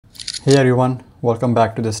Hey everyone, welcome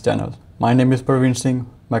back to this channel. My name is Singh,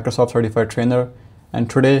 Microsoft Certified Trainer, and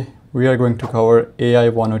today we are going to cover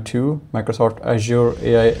AI-102, Microsoft Azure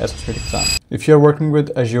AI Associate exam. If you are working with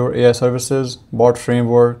Azure AI Services, Bot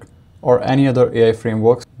Framework, or any other AI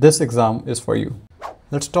frameworks, this exam is for you.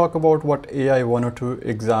 Let's talk about what AI-102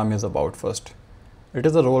 exam is about first. It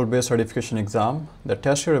is a role-based certification exam that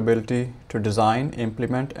tests your ability to design,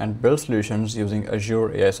 implement, and build solutions using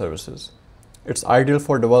Azure AI Services. It's ideal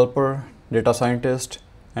for developer, data scientist,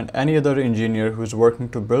 and any other engineer who is working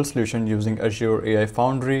to build solutions using Azure AI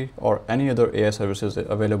Foundry or any other AI services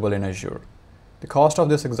available in Azure. The cost of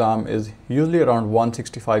this exam is usually around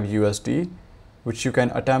 $165 USD, which you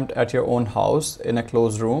can attempt at your own house in a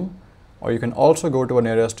closed room, or you can also go to a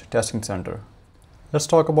nearest testing center. Let's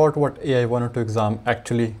talk about what AI-102 exam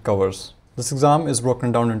actually covers. This exam is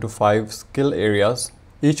broken down into 5 skill areas,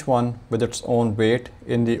 each one with its own weight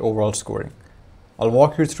in the overall scoring. I'll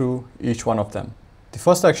walk you through each one of them. The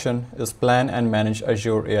first section is Plan and Manage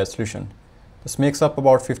Azure AI Solution. This makes up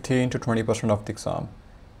about 15 to 20% of the exam.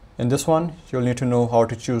 In this one, you'll need to know how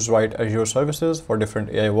to choose right Azure services for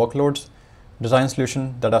different AI workloads, design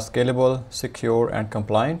solutions that are scalable, secure, and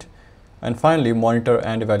compliant, and finally, monitor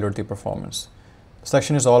and evaluate the performance. The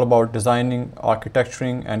section is all about designing,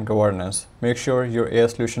 architecturing, and governance. Make sure your AI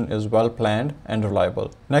solution is well planned and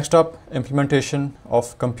reliable. Next up, implementation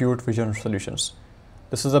of compute vision solutions.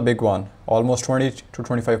 This is a big one, almost 20 to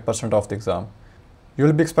 25% of the exam. You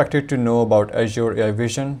will be expected to know about Azure AI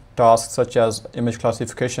Vision, tasks such as image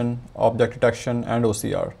classification, object detection, and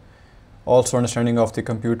OCR. Also understanding of the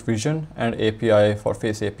compute vision and API for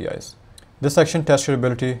face APIs. This section tests your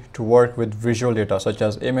ability to work with visual data such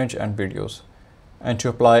as image and videos, and to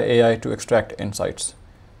apply AI to extract insights.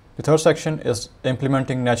 The third section is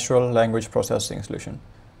implementing natural language processing solution.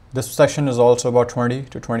 This section is also about 20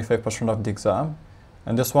 to 25% of the exam.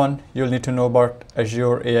 And this one, you'll need to know about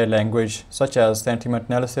Azure AI language such as sentiment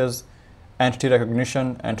analysis, entity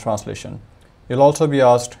recognition, and translation. You'll also be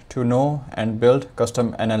asked to know and build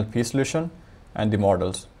custom NLP solution and the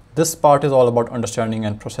models. This part is all about understanding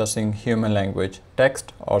and processing human language,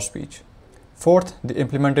 text or speech. Fourth, the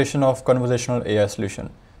implementation of conversational AI solution.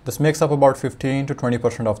 This makes up about 15 to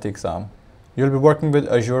 20% of the exam. You'll be working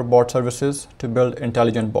with Azure bot services to build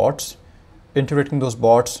intelligent bots, integrating those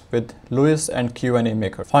bots with Lewis and Q&A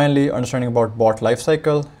Maker. Finally, understanding about bot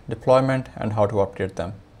lifecycle, deployment, and how to update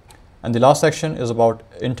them. And the last section is about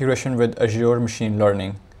integration with Azure machine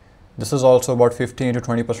learning. This is also about 15 to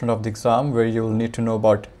 20% of the exam, where you will need to know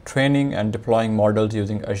about training and deploying models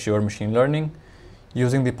using Azure machine learning,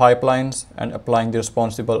 using the pipelines, and applying the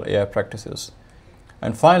responsible AI practices.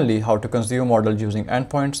 And finally, how to consume models using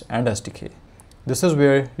endpoints and SDK. This is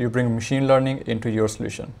where you bring machine learning into your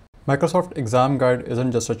solution. Microsoft Exam Guide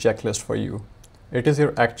isn't just a checklist for you. It is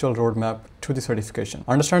your actual roadmap to the certification.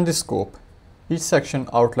 Understand the scope. Each section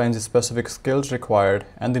outlines the specific skills required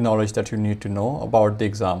and the knowledge that you need to know about the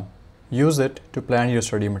exam. Use it to plan your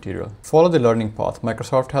study material. Follow the learning path.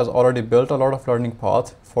 Microsoft has already built a lot of learning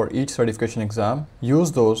paths for each certification exam.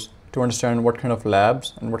 Use those to understand what kind of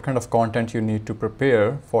labs and what kind of content you need to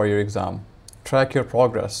prepare for your exam. Track your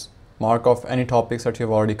progress. Mark off any topics that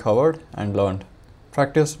you've already covered and learned.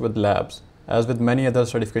 Practice with labs. As with many other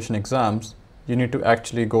certification exams, you need to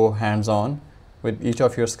actually go hands-on with each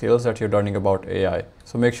of your skills that you're learning about AI.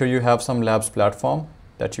 So make sure you have some labs platform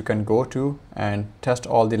that you can go to and test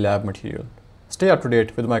all the lab material. Stay up to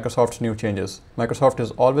date with Microsoft's new changes. Microsoft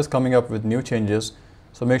is always coming up with new changes,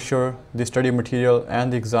 so make sure the study material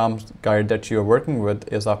and the exam guide that you're working with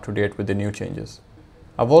is up to date with the new changes.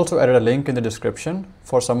 I've also added a link in the description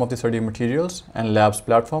for some of the study materials and labs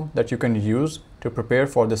platform that you can use to prepare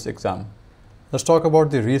for this exam. Let's talk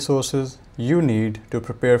about the resources you need to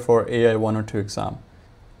prepare for AI-102 exam.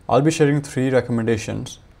 I'll be sharing 3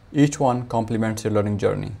 recommendations. Each one complements your learning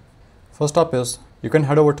journey. First up is, you can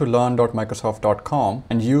head over to learn.microsoft.com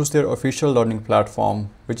and use their official learning platform,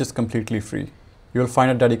 which is completely free. You'll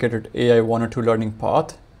find a dedicated AI-102 learning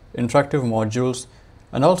path, interactive modules,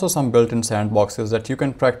 and also some built-in sandboxes that you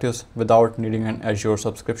can practice without needing an Azure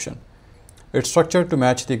subscription. It's structured to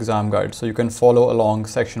match the exam guide, so you can follow along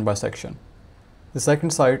section by section. The second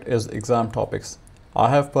site is Exam Topics. I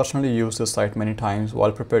have personally used this site many times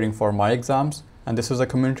while preparing for my exams, and this is a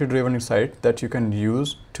community-driven site that you can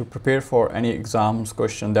use to prepare for any exams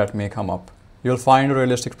question that may come up. You'll find a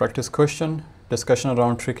realistic practice question, discussion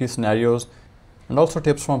around tricky scenarios, and also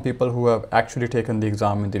tips from people who have actually taken the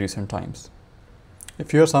exam in the recent times.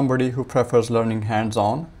 If you're somebody who prefers learning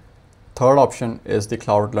hands-on, third option is the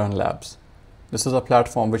Cloud Learn Labs. This is a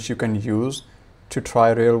platform which you can use to try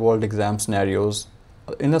real-world exam scenarios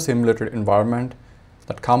in a simulated environment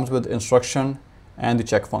that comes with instruction and the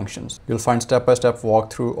check functions. You'll find step-by-step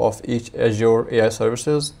walkthrough of each Azure AI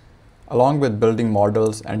services, along with building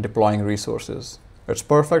models and deploying resources. It's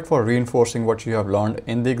perfect for reinforcing what you have learned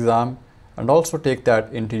in the exam and also take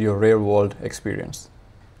that into your real-world experience.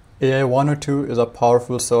 AI-102 is a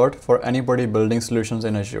powerful cert for anybody building solutions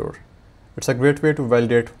in Azure. It's a great way to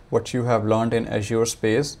validate what you have learned in Azure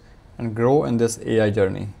space and grow in this AI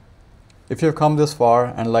journey. If you've come this far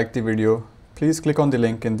and liked the video, please click on the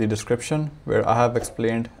link in the description where I have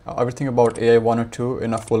explained everything about AI-102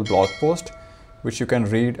 in a full blog post, which you can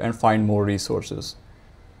read and find more resources.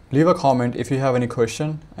 Leave a comment if you have any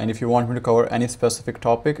question and if you want me to cover any specific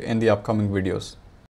topic in the upcoming videos.